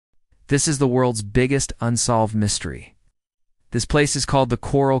This is the world's biggest unsolved mystery. This place is called the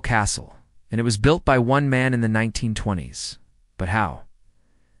Coral Castle, and it was built by one man in the 1920s. But how?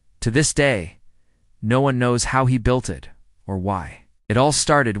 To this day, no one knows how he built it or why. It all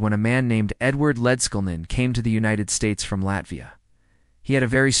started when a man named Edward Leedskalnin came to the United States from Latvia. He had a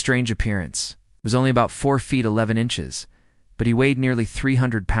very strange appearance. He was only about 4 feet 11 inches, but he weighed nearly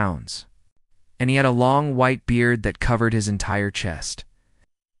 300 pounds. And he had a long white beard that covered his entire chest.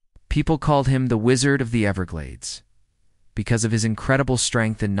 People called him the Wizard of the Everglades because of his incredible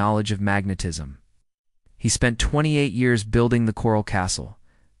strength and knowledge of magnetism. He spent 28 years building the Coral Castle,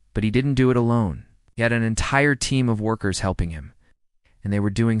 but he didn't do it alone. He had an entire team of workers helping him, and they were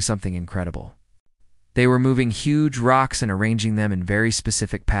doing something incredible. They were moving huge rocks and arranging them in very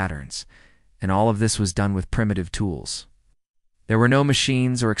specific patterns, and all of this was done with primitive tools. There were no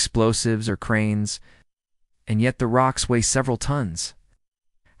machines or explosives or cranes, and yet the rocks weigh several tons.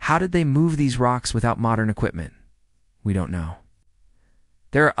 How did they move these rocks without modern equipment? We don't know.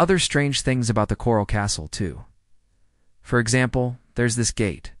 There are other strange things about the Coral Castle, too. For example, there's this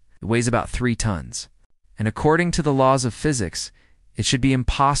gate. It weighs about 3 tons, and according to the laws of physics, it should be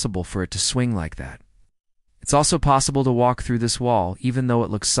impossible for it to swing like that. It's also possible to walk through this wall even though it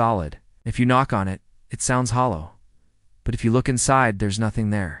looks solid. If you knock on it, it sounds hollow. But if you look inside, there's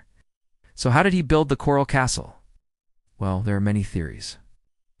nothing there. So how did he build the Coral Castle? Well, there are many theories.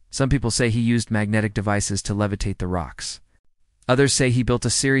 Some people say he used magnetic devices to levitate the rocks. Others say he built a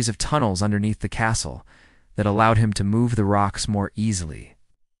series of tunnels underneath the castle that allowed him to move the rocks more easily.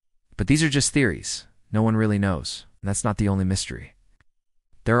 But these are just theories. No one really knows, and that's not the only mystery.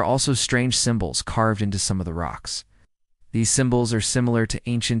 There are also strange symbols carved into some of the rocks. These symbols are similar to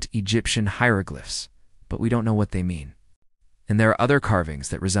ancient Egyptian hieroglyphs, but we don't know what they mean. And there are other carvings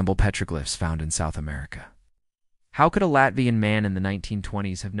that resemble petroglyphs found in South America. How could a Latvian man in the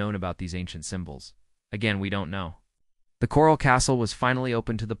 1920s have known about these ancient symbols? Again, we don't know. The Coral Castle was finally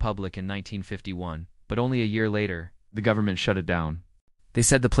opened to the public in 1951, but only a year later, the government shut it down. They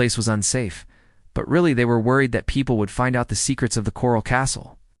said the place was unsafe, but really they were worried that people would find out the secrets of the Coral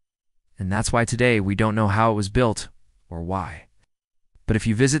Castle. And that's why today we don't know how it was built or why. But if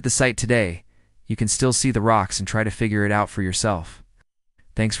you visit the site today, you can still see the rocks and try to figure it out for yourself.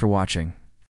 Thanks for watching.